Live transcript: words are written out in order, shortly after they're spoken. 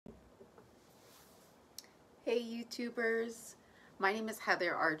Hey YouTubers, my name is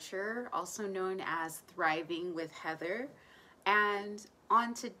Heather Archer, also known as Thriving with Heather, and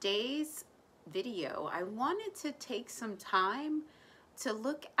on today's video I wanted to take some time to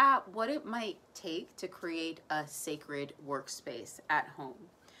look at what it might take to create a sacred workspace at home.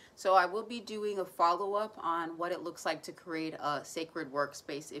 So I will be doing a follow-up on what it looks like to create a sacred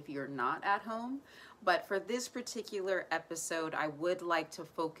workspace if you're not at home. But for this particular episode, I would like to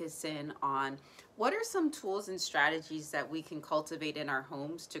focus in on what are some tools and strategies that we can cultivate in our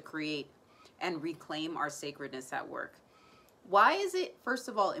homes to create and reclaim our sacredness at work. Why is it, first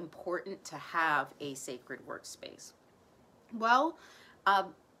of all, important to have a sacred workspace? Well,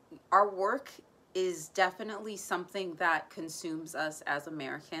 our work is definitely something that consumes us as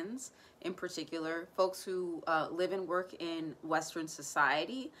Americans, in particular. Folks who live and work in Western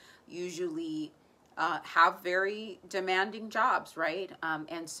society usually have very demanding jobs, right?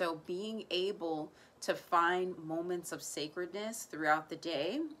 And so being able to find moments of sacredness throughout the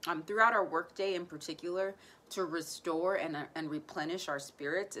day, throughout our workday in particular, to restore and replenish our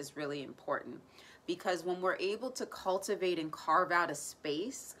spirits is really important. Because when we're able to cultivate and carve out a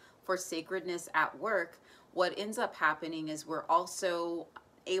space for sacredness at work, what ends up happening is we're also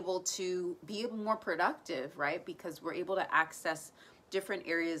able to be more productive, right? Because we're able to access different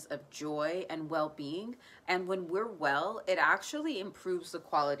areas of joy and well-being. And when we're well, it actually improves the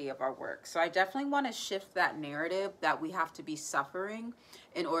quality of our work. So I definitely want to shift that narrative that we have to be suffering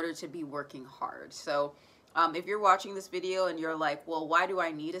in order to be working hard. So if you're watching this video and you're like, well, why do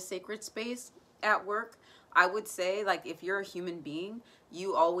I need a sacred space at work? I would say, like, if you're a human being,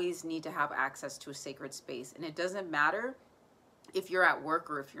 you always need to have access to a sacred space. And it doesn't matter if you're at work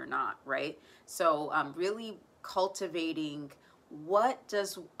or if you're not, right? So really cultivating what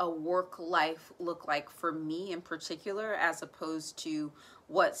does a work life look like for me in particular, as opposed to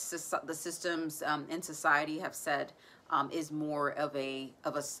what the systems in society have said is more of a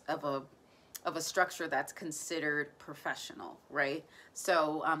structure that's considered professional, right?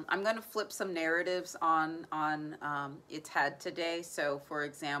 So I'm going to flip some narratives on its head today. So for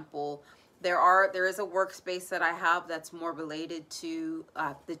example, there is a workspace that I have that's more related to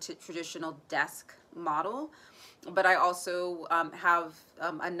the traditional desk model, but I also have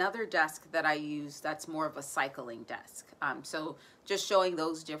another desk that I use that's more of a cycling desk. So just showing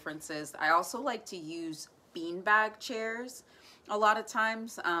those differences. I also like to use beanbag chairs a lot of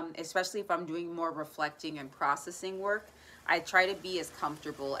times, especially if I'm doing more reflecting and processing work. I try to be as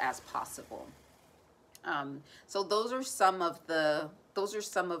comfortable as possible. So those are some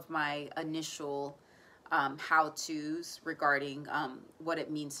of my initial how-tos regarding what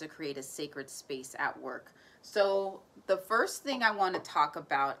it means to create a sacred space at work. So the first thing I want to talk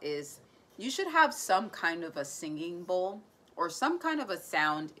about is you should have some kind of a singing bowl or some kind of a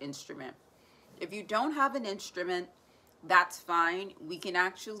sound instrument. If you don't have an instrument, that's fine. We can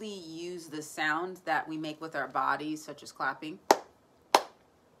actually use the sound that we make with our bodies, such as clapping.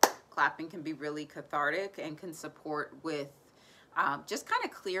 Clapping can be really cathartic and can support with just kind of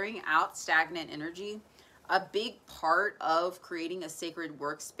clearing out stagnant energy. A big part of creating a sacred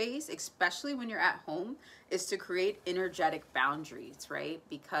workspace, especially when you're at home, is to create energetic boundaries, right?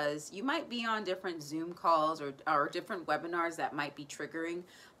 Because you might be on different Zoom calls or different webinars that might be triggering.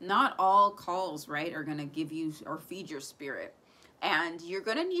 Not all calls, right, are going to give you or feed your spirit. And you're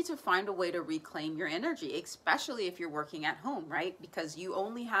going to need to find a way to reclaim your energy, especially if you're working at home, right? Because you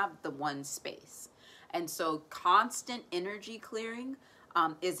only have the one space. And so constant energy clearing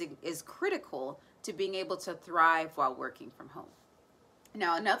is critical to being able to thrive while working from home.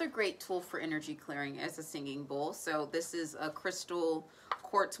 Now, another great tool for energy clearing is a singing bowl. So this is a crystal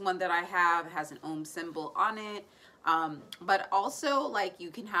quartz one that I have. It has an Om symbol on it. But also, like, you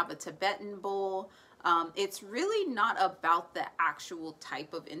can have a Tibetan bowl. It's really not about the actual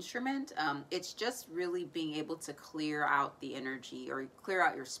type of instrument. It's just really being able to clear out the energy or clear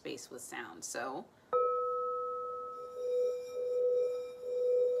out your space with sound. So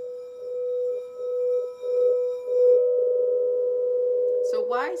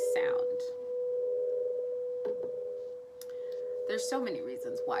why sound? There's so many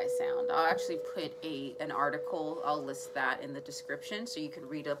reasons why sound. I'll actually put an article, I'll list that in the description so you can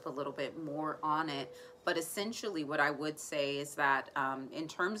read up a little bit more on it. But essentially what I would say is that in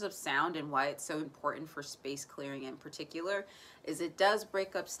terms of sound and why it's so important for space clearing in particular, is it does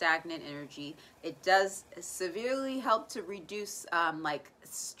break up stagnant energy. It does severely help to reduce like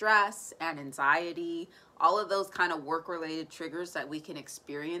stress and anxiety, all of those kind of work-related triggers that we can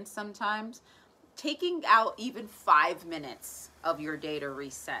experience sometimes. Taking out even 5 minutes of your day to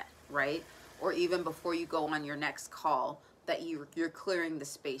reset, right? Or even before you go on your next call, that you're clearing the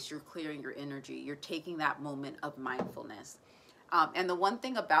space, you're clearing your energy, you're taking that moment of mindfulness. And the one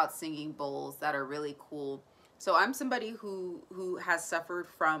thing about singing bowls that are really cool, so I'm somebody who has suffered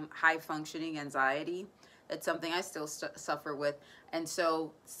from high functioning anxiety. It's something I still suffer with. And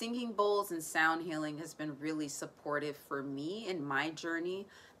so singing bowls and sound healing has been really supportive for me in my journey.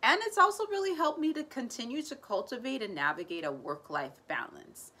 And it's also really helped me to continue to cultivate and navigate a work-life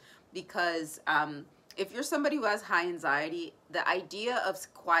balance. Because if you're somebody who has high anxiety, the idea of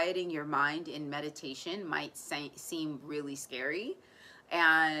quieting your mind in meditation might seem really scary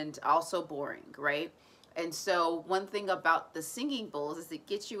and also boring, right? And so one thing about the singing bowls is it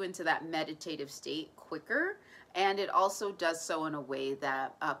gets you into that meditative state quicker, and it also does so in a way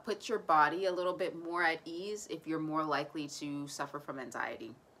that puts your body a little bit more at ease if you're more likely to suffer from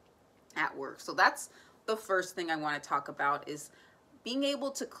anxiety at work. So that's the first thing I want to talk about, is being able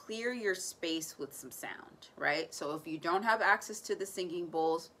to clear your space with some sound, right? So if you don't have access to the singing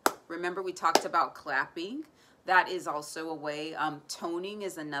bowls, remember we talked about clapping. That is also a way. Toning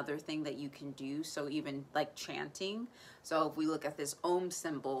is another thing that you can do. So even like chanting. So if we look at this Om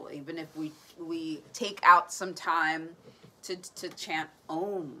symbol, even if we take out some time to chant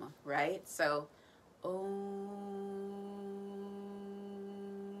Om, right? So Om.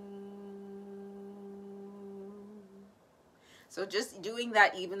 So just doing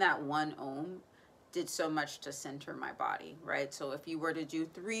that, even that one Om, did so much to center my body, right? So if you were to do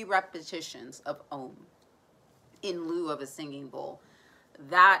 3 repetitions of Om in lieu of a singing bowl,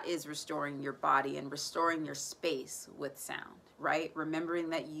 that is restoring your body and restoring your space with sound, right? Remembering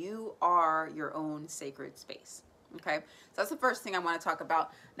that you are your own sacred space. Okay, so that's the first thing I want to talk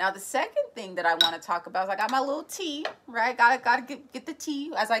about. Now, the second thing that I want to talk about is I got my little tea, right? Gotta get the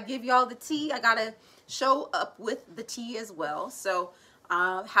tea. As I give y'all the tea, I gotta show up with the tea as well. So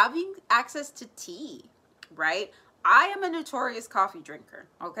having access to tea, right? I am a notorious coffee drinker,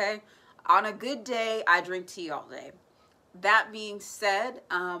 okay? On a good day, I drink tea all day. That being said,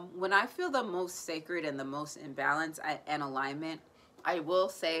 when I feel the most sacred and the most in balance and alignment, I will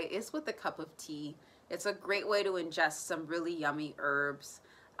say it's with a cup of tea. It's a great way to ingest some really yummy herbs.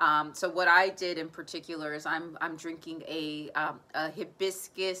 So what I did in particular is I'm drinking a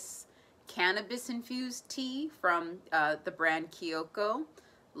hibiscus cannabis infused tea from the brand Kyoko.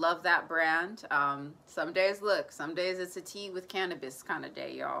 Love that brand. Some days it's a tea with cannabis kind of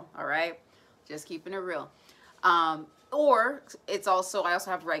day, y'all. All right, just keeping it real. Or it's also, I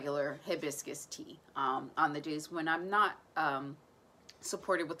also have regular hibiscus tea on the days when I'm not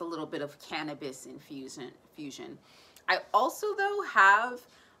supported with a little bit of cannabis infusion. I also though have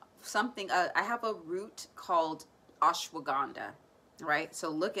something, I have a root called ashwagandha, right? So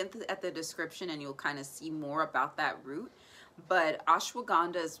look at the description and you'll kind of see more about that root. But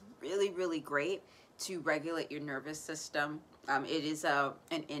ashwagandha is really, really great to regulate your nervous system. It is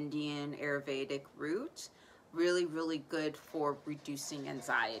an Indian Ayurvedic root, really, really good for reducing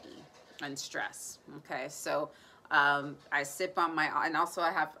anxiety and stress. Okay, so I sip on my, and also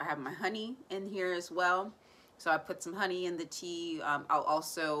I have my honey in here as well. So I put some honey in the tea. I'll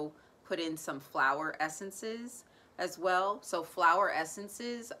also put in some flower essences as well. So flower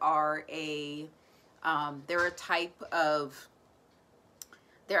essences are they're a type of,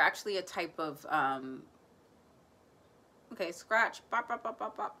 they're actually a type of, okay, scratch, bop, bop, bop,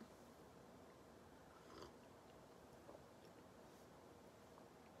 bop, bop.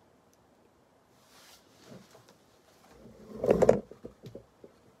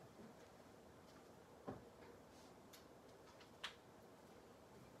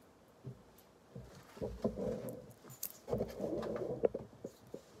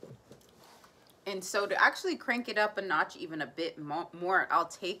 And so to actually crank it up a notch even a bit more, I'll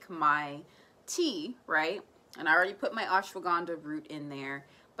take my tea, right? And I already put my ashwagandha root in there,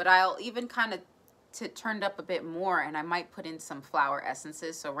 but I'll even kind of turn it up a bit more, and I might put in some flower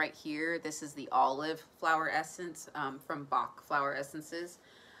essences. So right here, this is the olive flower essence from Bach Flower Essences.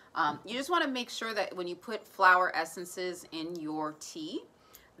 You just want to make sure that when you put flower essences in your tea,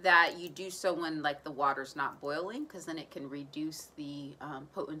 that you do so when like the water's not boiling, because then it can reduce the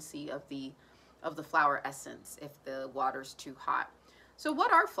potency of the flower essence if the water's too hot. So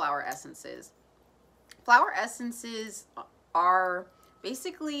what are flower essences? Flower essences are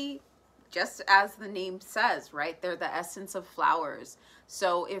basically just as the name says, right? They're the essence of flowers.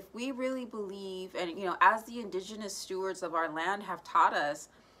 So if we really believe, and you know, as the indigenous stewards of our land have taught us,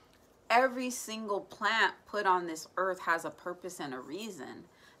 every single plant put on this earth has a purpose and a reason.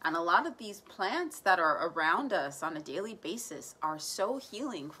 And a lot of these plants that are around us on a daily basis are so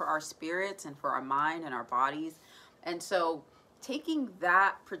healing for our spirits and for our mind and our bodies. And so taking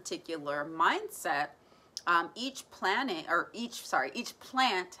that particular mindset, each planet, or each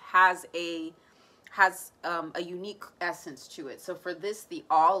plant has a unique essence to it. So for this, the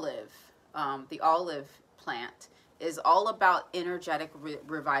olive plant is all about energetic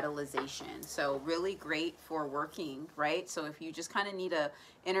revitalization. So really great for working, right? So if you just kind of need a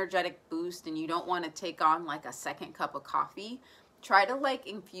energetic boost and you don't want to take on like a second cup of coffee, try to like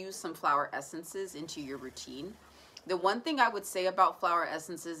infuse some flower essences into your routine. The one thing I would say about flower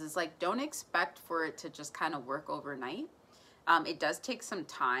essences is like, don't expect for it to just kind of work overnight. It does take some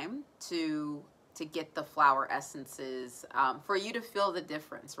time to get the flower essences, for you to feel the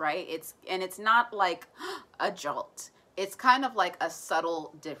difference, right? It's not like a jolt. It's kind of like a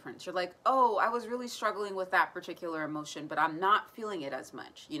subtle difference. You're like, oh, I was really struggling with that particular emotion, but I'm not feeling it as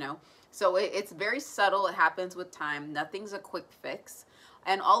much, you know? So it's very subtle. It happens with time. Nothing's a quick fix.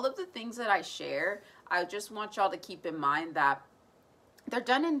 And all of the things that I share, I just want y'all to keep in mind that they're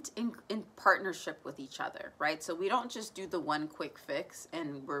done in partnership with each other, right? So we don't just do the one quick fix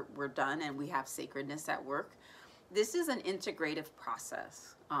and we're done and we have sacredness at work. This is an integrative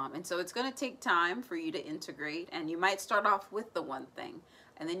process. And so it's going to take time for you to integrate, and you might start off with the one thing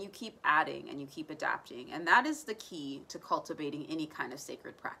and then you keep adding and you keep adapting. And that is the key to cultivating any kind of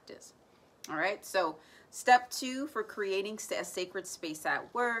sacred practice. All right. So step 2 for creating a sacred space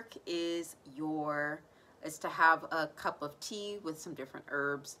at work is to have a cup of tea with some different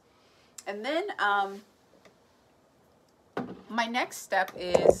herbs. And then my next step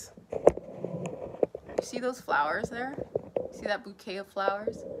is, you see those flowers there? See that bouquet of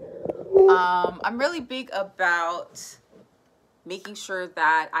flowers? I'm really big about making sure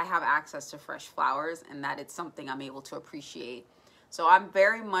that I have access to fresh flowers and that it's something I'm able to appreciate. So I'm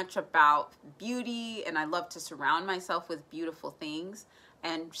very much about beauty, and I love to surround myself with beautiful things.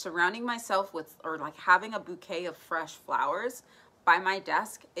 And surrounding myself with, or like having a bouquet of fresh flowers by my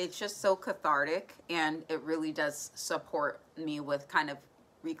desk, it's just so cathartic, and it really does support me with kind of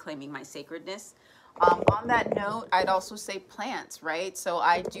reclaiming my sacredness. On that note, I'd also say plants, right? So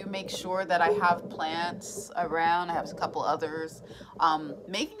I do make sure that I have plants around. I have a couple others.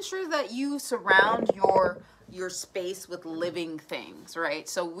 Making sure that you surround your space with living things, right?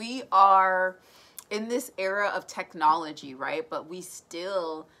 So we are in this era of technology, right? But we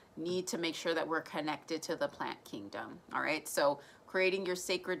still need to make sure that we're connected to the plant kingdom, all right? So creating your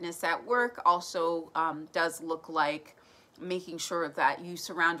sacredness at work also does look like making sure that you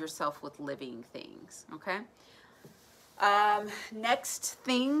surround yourself with living things, okay? Next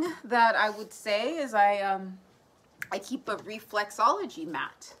thing that I would say is I keep a reflexology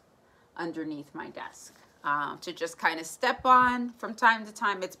mat underneath my desk. To just kind of step on from time to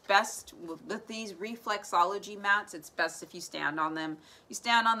time. It's best with these reflexology mats, it's best if you stand on them. You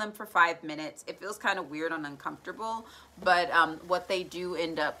stand on them for 5 minutes. It feels kind of weird and uncomfortable, but what they do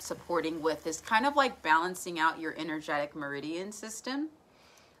end up supporting with is kind of like balancing out your energetic meridian system.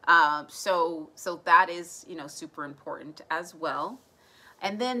 So that is, you know, super important as well.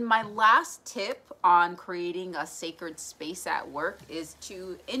 And then my last tip on creating a sacred space at work is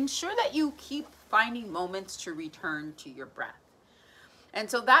to ensure that you keep finding moments to return to your breath. And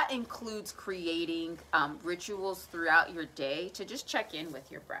so that includes creating rituals throughout your day to just check in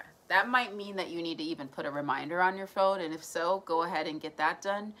with your breath. That might mean that you need to even put a reminder on your phone, and if so, go ahead and get that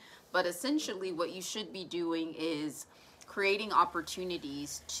done. But essentially what you should be doing is creating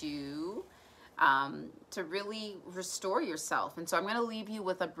opportunities to really restore yourself. And so I'm going to leave you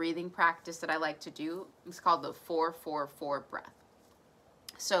with a breathing practice that I like to do. It's called the 4-4-4 breath.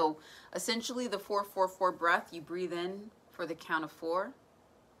 So essentially the 4-4-4 breath, you breathe in for the count of 4,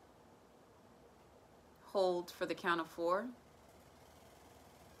 hold for the count of 4,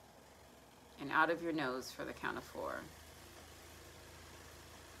 and out of your nose for the count of 4.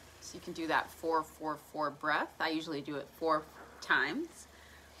 So you can do that 4-4-4 breath. I usually do it 4 times.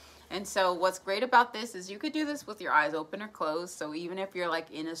 And so what's great about this is you could do this with your eyes open or closed. So even if you're like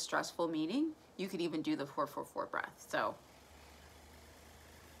in a stressful meeting, you could even do the 4-4-4 breath. So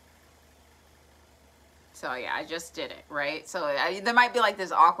yeah, I just did it, right? So there might be like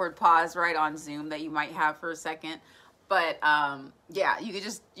this awkward pause right on Zoom that you might have for a second. But yeah, you could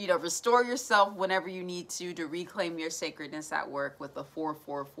just, you know, restore yourself whenever you need to reclaim your sacredness at work with the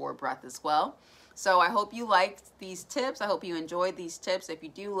 4-4-4 breath as well. So I hope you liked these tips. I hope you enjoyed these tips. If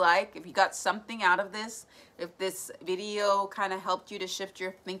you got something out of this, if this video kind of helped you to shift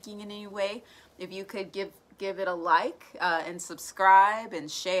your thinking in any way, if you could give it a like and subscribe and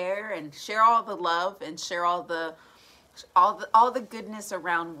share all the love and share all the goodness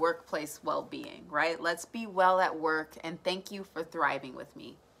around workplace well-being, right? Let's be well at work, and thank you for thriving with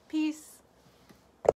me. Peace.